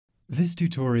This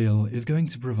tutorial is going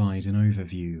to provide an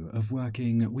overview of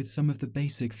working with some of the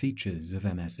basic features of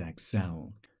MS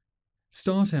Excel.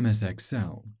 Start MS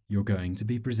Excel, you're going to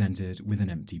be presented with an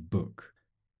empty book.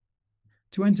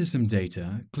 To enter some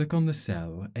data, click on the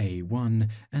cell A1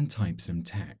 and type some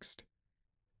text.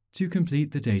 To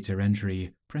complete the data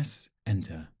entry, press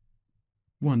Enter.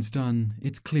 Once done,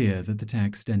 it's clear that the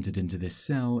text entered into this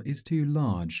cell is too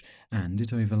large and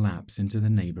it overlaps into the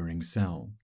neighboring cell.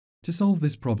 To solve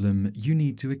this problem, you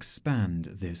need to expand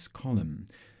this column.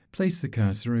 Place the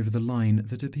cursor over the line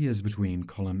that appears between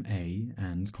column A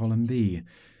and column B.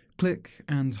 Click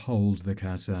and hold the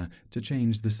cursor to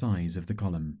change the size of the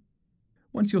column.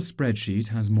 Once your spreadsheet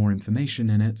has more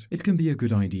information in it, it can be a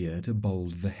good idea to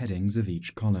bold the headings of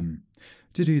each column.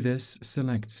 To do this,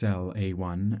 select cell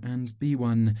A1 and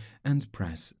B1 and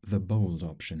press the bold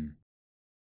option.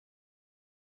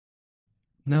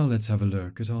 Now let's have a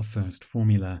look at our first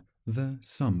formula, the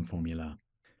sum formula.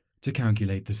 To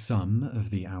calculate the sum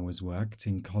of the hours worked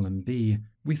in column B,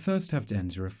 we first have to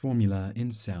enter a formula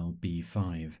in cell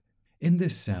B5. In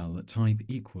this cell, type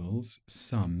equals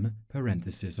sum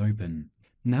parenthesis open.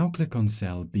 Now click on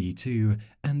cell B2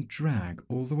 and drag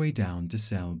all the way down to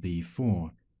cell B4.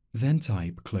 Then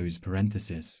type close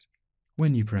parenthesis.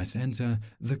 When you press enter,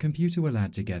 the computer will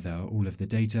add together all of the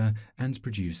data and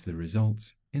produce the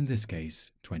result, in this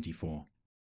case 24.